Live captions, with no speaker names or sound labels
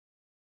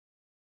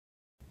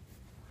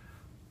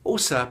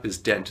OSAP is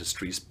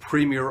dentistry's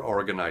premier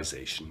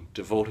organisation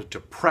devoted to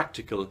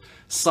practical,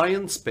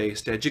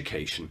 science-based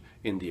education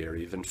in the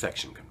area of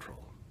infection control.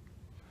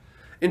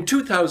 In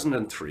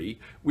 2003,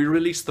 we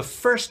released the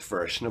first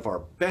version of our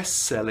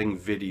best-selling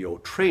video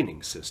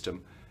training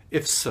system,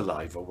 If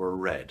Saliva Were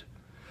Red,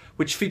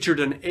 which featured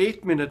an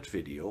 8-minute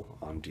video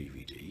on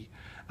DVD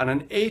and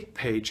an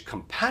 8-page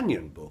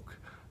companion book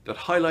that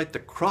highlight the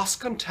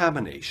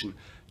cross-contamination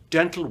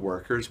dental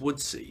workers would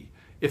see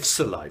if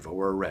saliva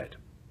were red.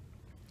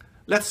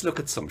 Let's look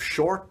at some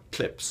short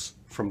clips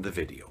from the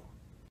video.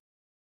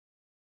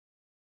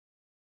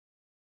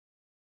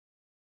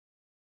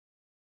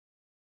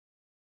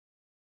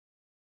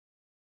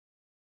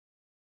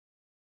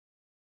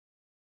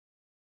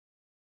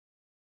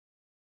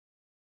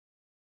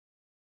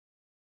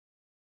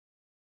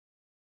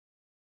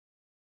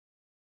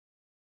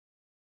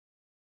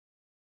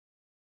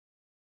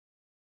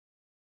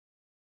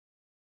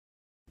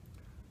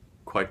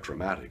 Quite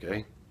dramatic,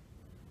 eh?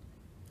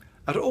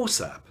 At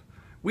OSAP,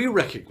 we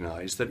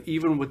recognize that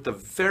even with the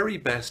very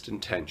best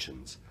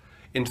intentions,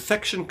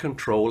 infection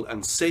control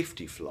and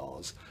safety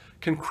flaws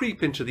can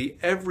creep into the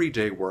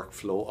everyday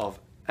workflow of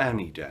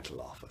any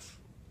dental office.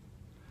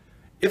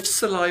 If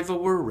Saliva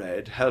Were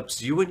Red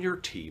helps you and your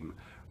team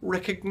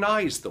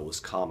recognize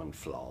those common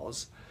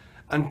flaws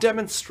and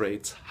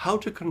demonstrates how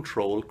to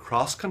control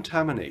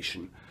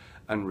cross-contamination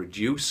and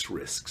reduce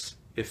risks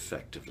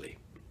effectively.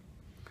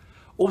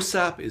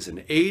 OSAP is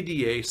an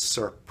ADA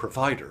CERT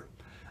provider,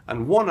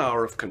 and 1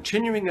 hour of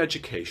continuing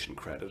education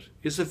credit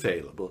is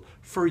available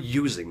for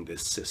using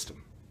this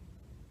system.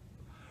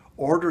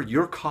 Order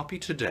your copy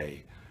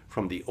today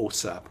from the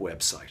OSAP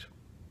website.